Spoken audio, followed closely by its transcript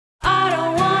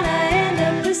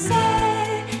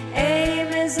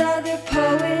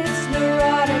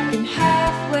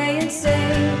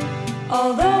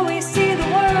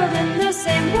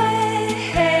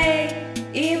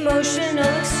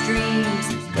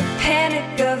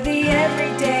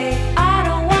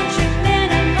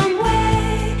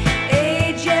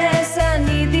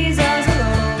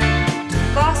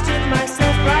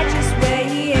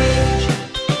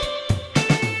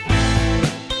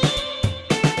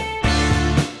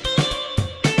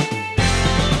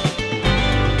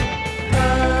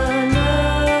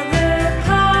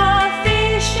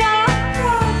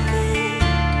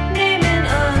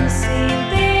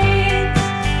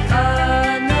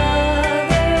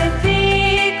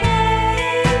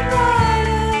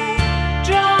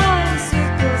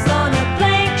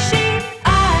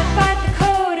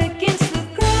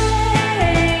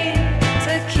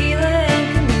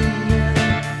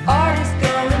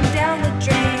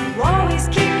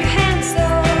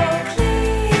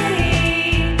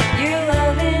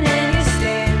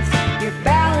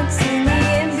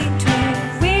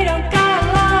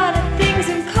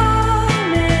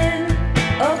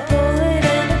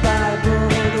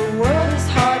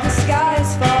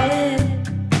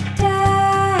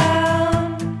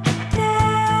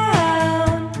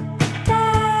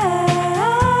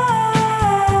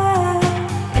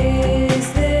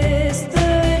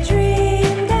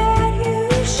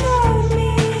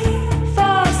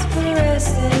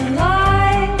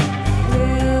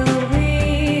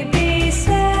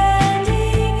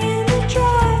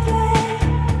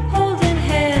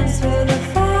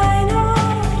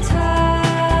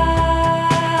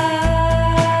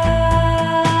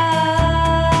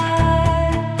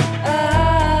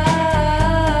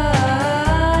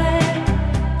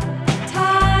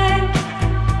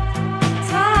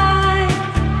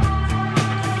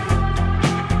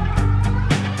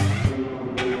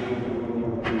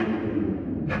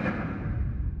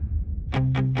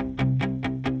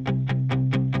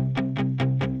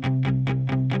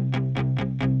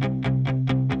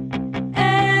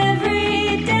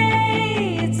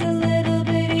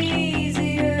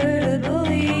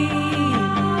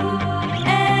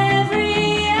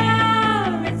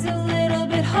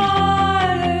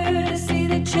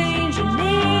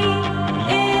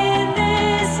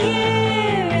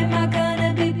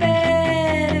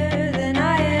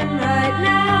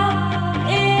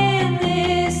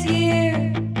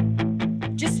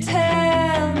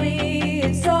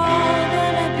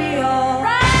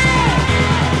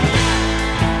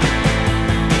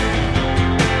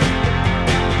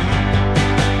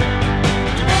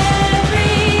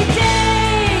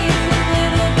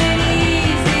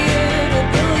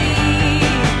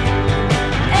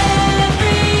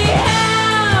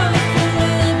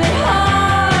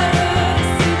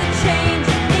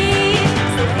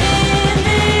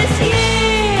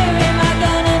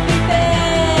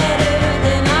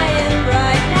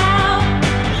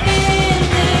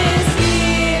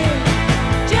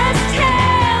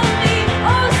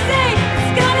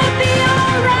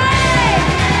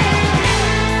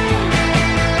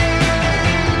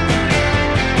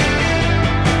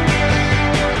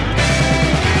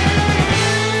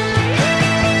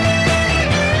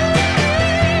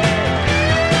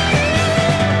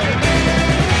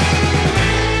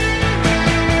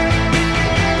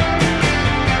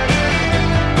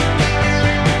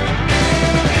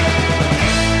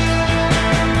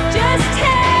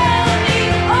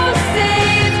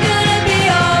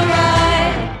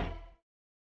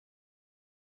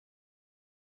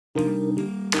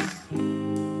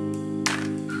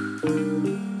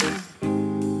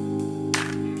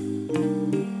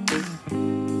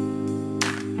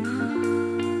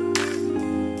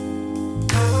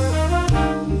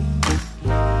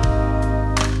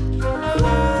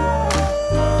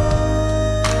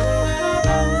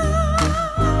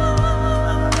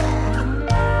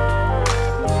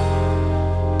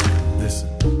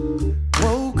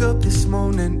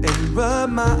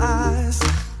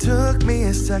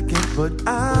But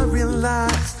I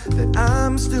realized that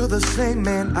I'm still the same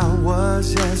man I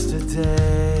was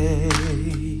yesterday.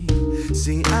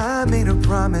 See, I made a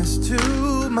promise to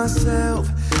myself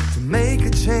to make a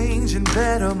change and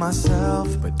better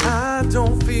myself, but I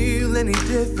don't feel any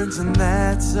difference, and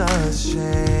that's a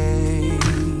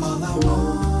shame. All I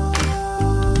want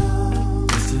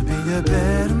is to be a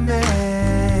better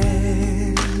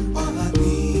man. All I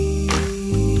need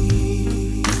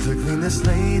is to clean the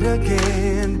slate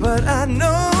again. But I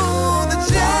know the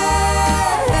change,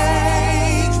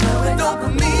 no, it don't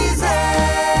come easy.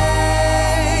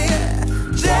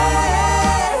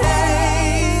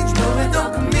 Change, no, it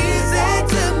don't come easy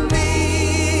to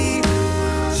me.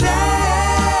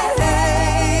 Change,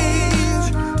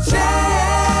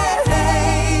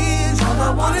 change, all I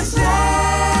want is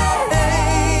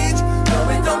change. No,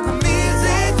 it don't come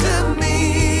easy to me.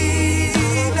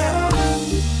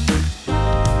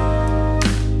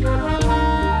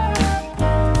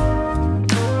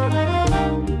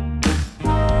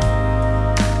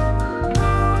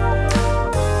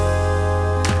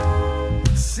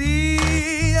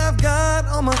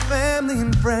 My family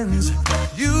and friends,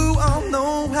 you all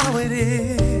know how it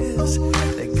is.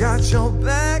 They got your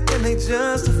back and they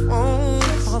just a phone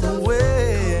call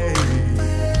away.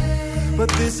 But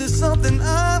this is something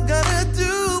I've gotta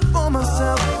do for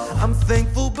myself. I'm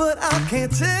thankful, but I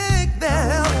can't take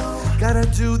that help. Gotta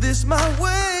do this my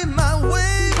way, my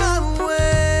way, my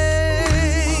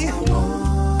way.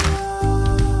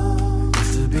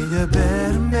 Just to be a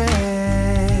better man.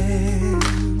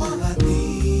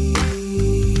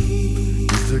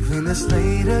 Clean the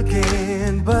slate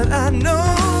again, but I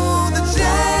know the change,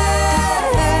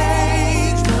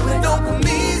 no, it don't come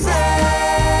easy.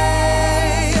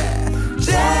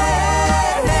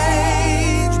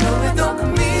 Change, no, it don't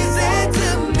come easy to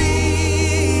me.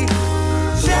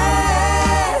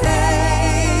 Change,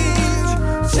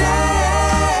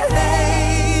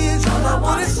 change, all I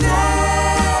want is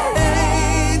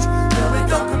change. No, it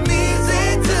don't come easy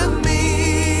to me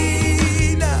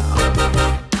now.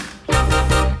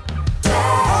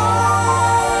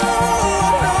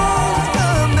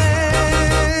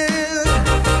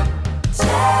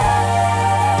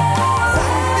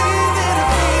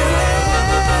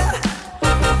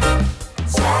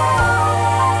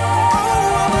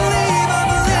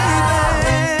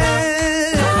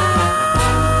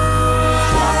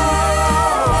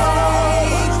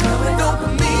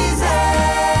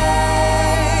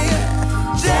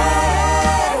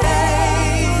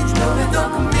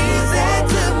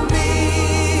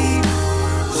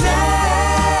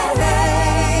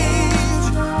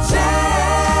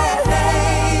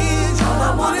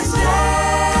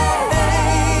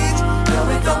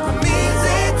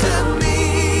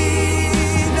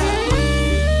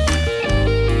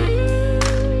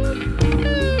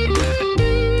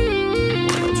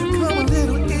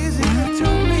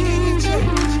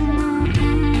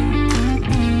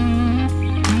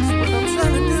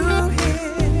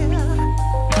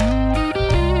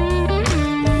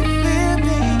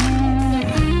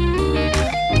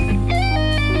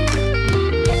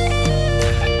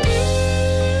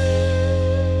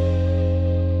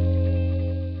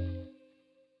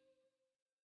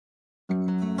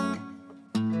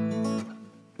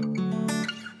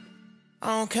 I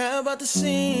don't care about the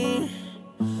scene,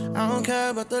 I don't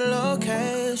care about the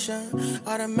location.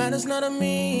 All that matters not to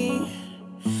me,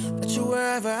 that you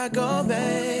wherever I go,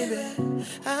 baby.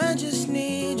 I just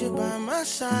need you by my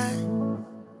side,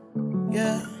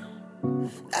 yeah.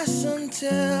 That's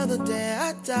until the day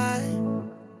I die.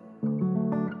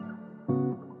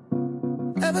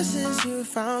 Ever since you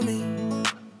found me,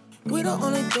 we the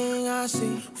only thing I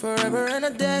see. Forever and a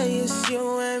day, it's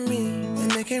you and me, and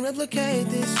they can't replicate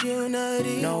this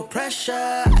unity. No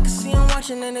pressure, I can see them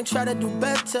watching and they try to do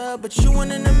better, but you one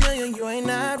in a million, you ain't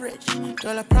average.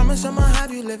 Girl, I promise I'ma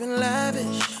have you living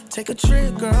lavish. Take a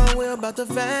trip, girl, we're about to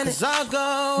vanish. 'Cause I'll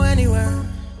go anywhere,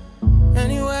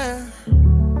 anywhere,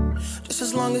 just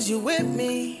as long as you with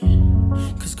me.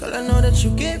 'Cause girl, I know that you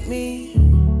get me,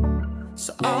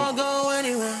 so I'll go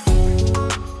anywhere.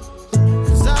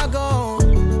 I'll go,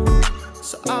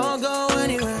 so I'll go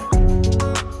anywhere.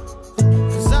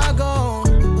 'Cause I'll go,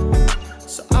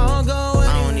 so I'll go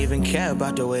care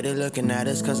about the way they're looking at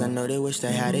us, cause I know they wish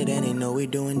they had it and they know we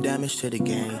doing damage to the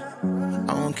game.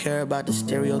 I don't care about the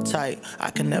stereotype. I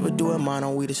can never do it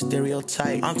mono, we the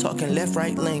stereotype. I'm talking left,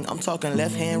 right link, I'm talking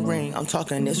left hand ring. I'm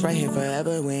talking this right here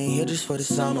forever, we ain't here just for the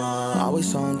summer.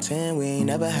 Always on 10, we ain't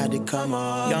never had to come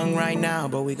up. Young right now,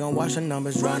 but we gon' watch the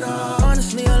numbers run up.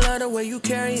 Honestly, I love the way you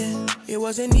carry it. It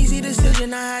was an easy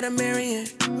decision, I had to marry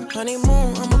it.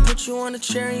 Honeymoon, I'ma put you on a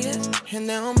chariot, and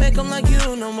they don't make them like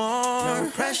you no more. No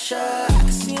pressure, I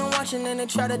can see them watching and they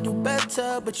try to do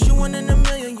better, but you one in a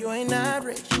million, you ain't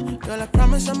average. Girl, I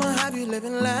promise I'ma have you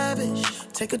living lavish.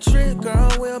 Take a trip, girl,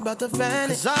 we're about to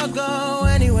vanish. Cause I'll go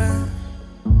anywhere,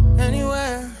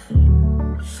 anywhere,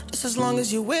 just as long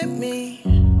as you with me.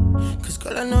 Cause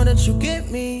girl, I know that you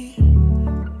get me,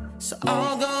 so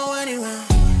I'll go anywhere.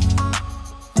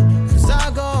 Cause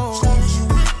I'll go,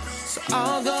 so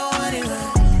I'll go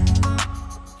anywhere.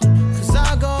 Cause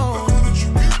I'll go,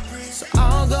 so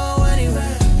I'll go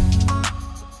anywhere.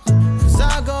 Cause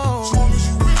I'll go,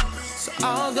 so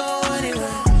I'll go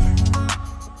anywhere.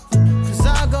 Cause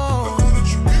I'll go,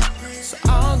 so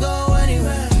I'll go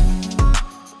anywhere.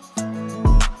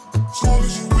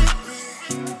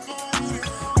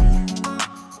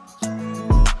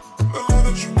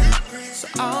 So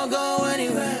I'll go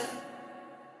anywhere.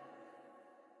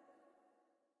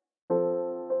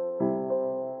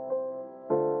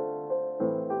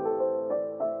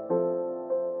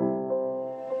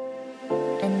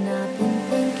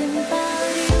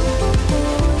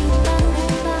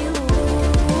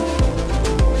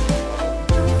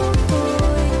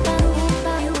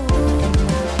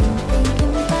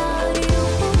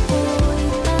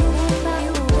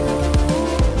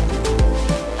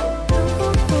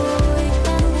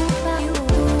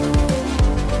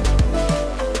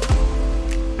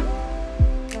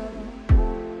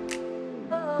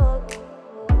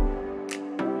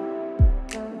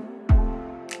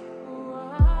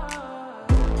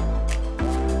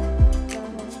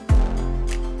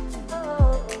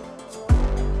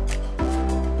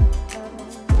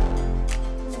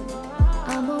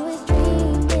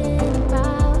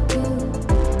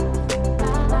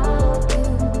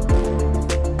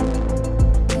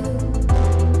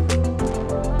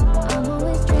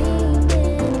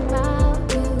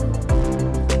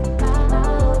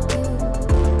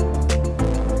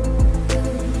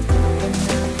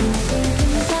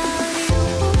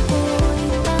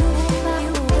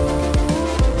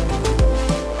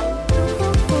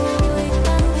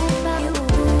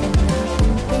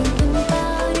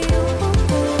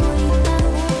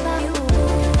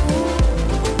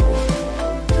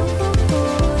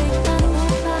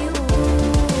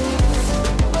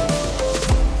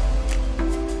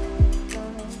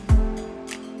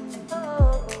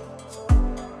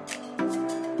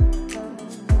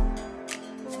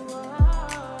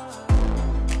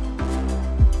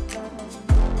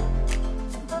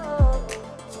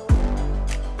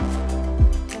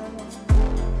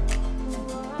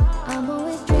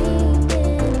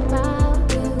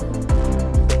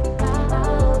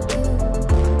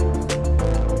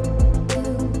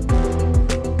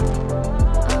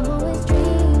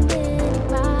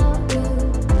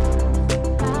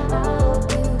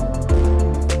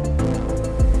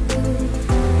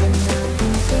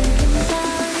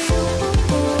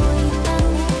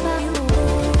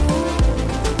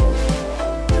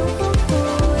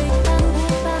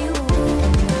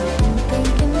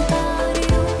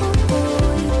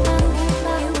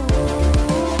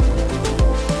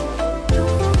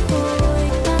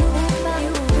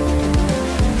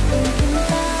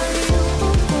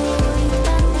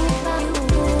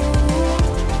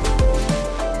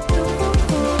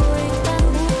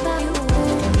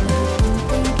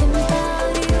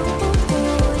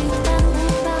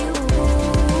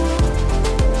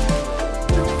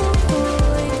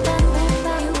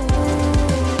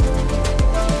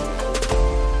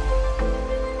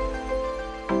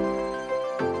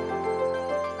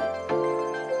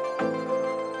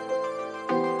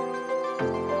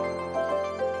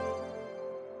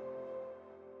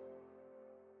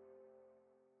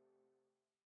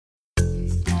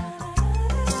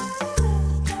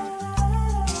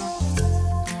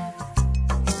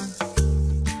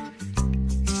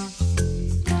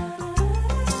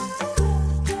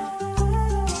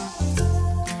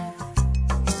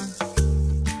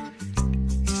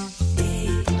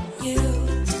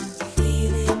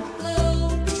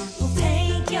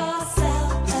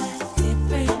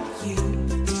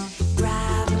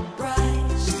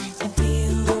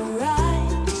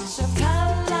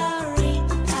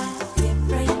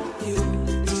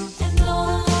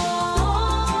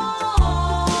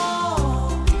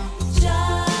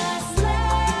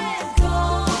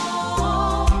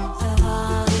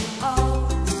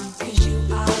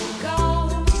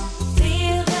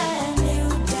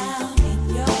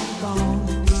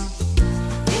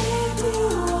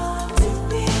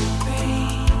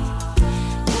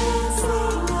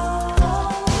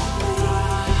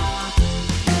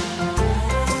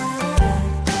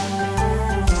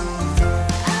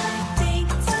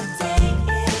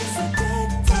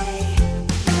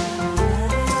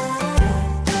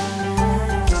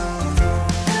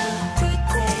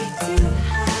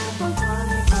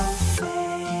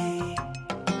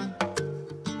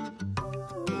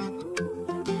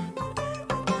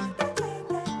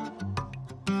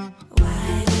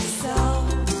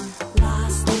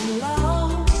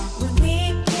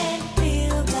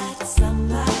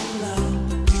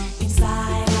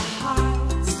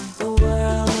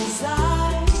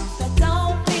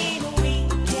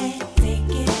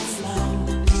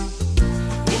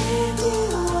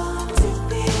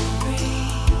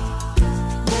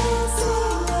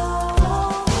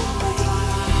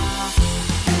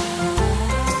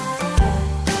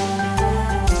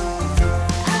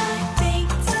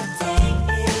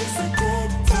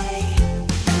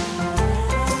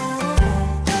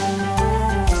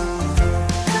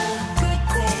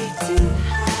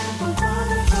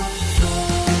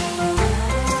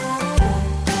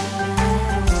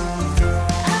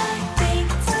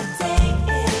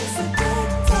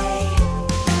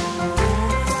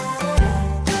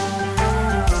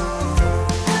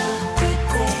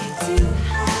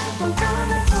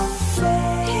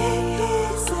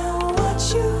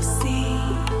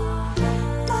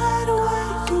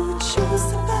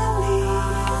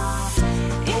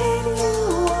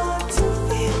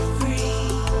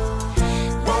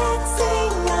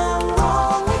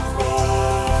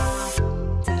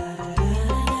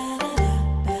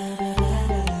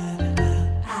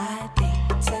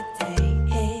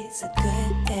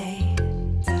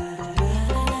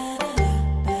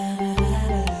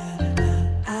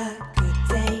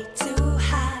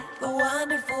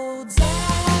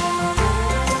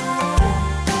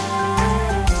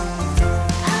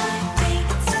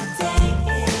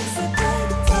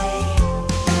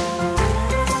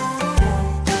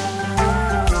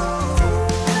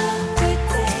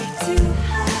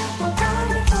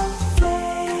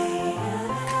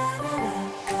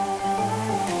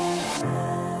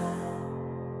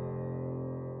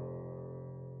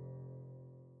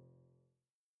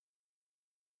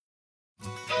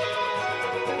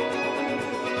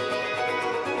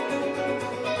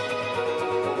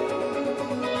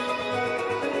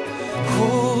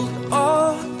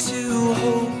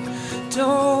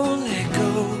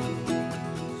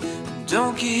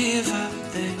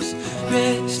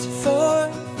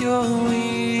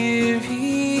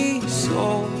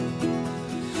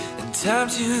 time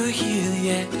to heal,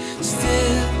 yet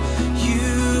still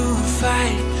you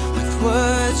fight with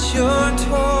what you're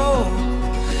told,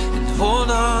 and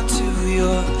hold on to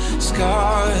your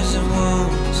scars and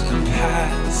wounds and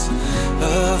paths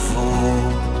of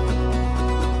old.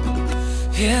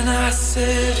 And I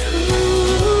said,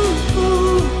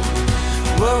 ooh,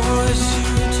 what would you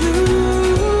do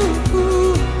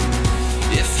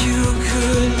if you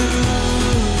could lose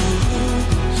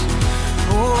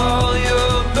all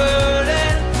your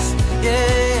burdens?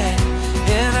 Yeah.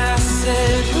 And I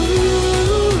said,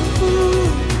 ooh,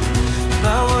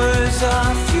 my words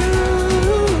are few,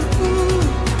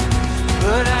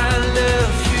 but I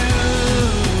love you.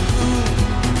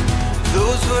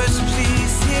 Those words,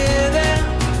 please hear them.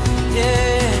 Yeah.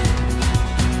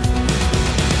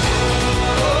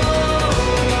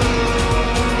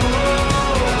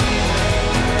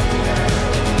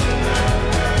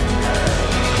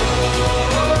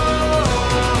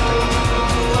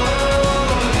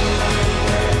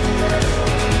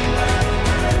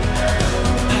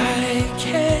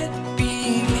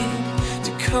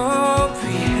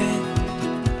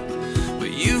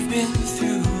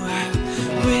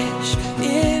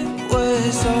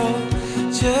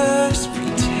 Just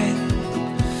pretend,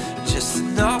 just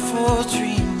an awful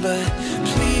dream, but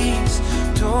please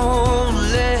don't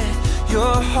let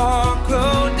your heart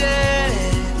grow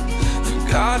dead. For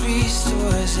God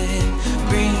restores it,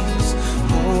 brings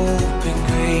hope and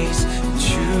grace and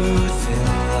truth and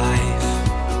life.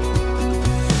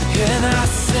 And I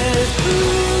said,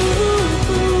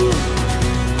 ooh,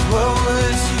 what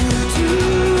would you do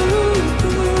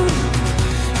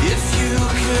if you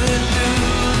could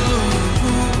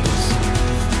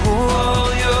all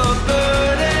your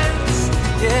burdens?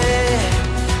 Yeah.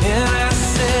 And I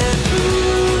said,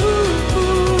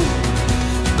 ooh,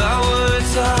 my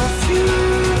words are few,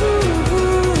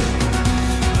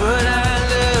 but I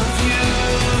love you.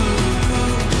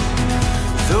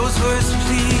 Those words,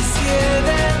 please hear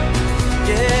them.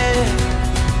 Yeah.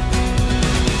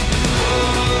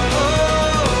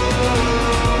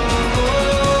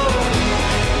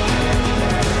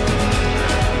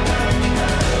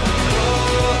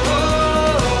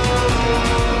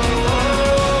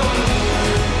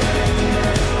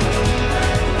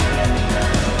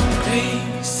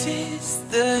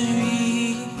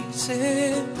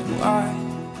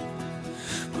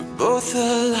 Both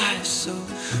alive, so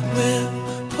we'll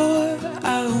pour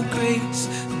out grace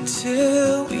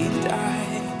until we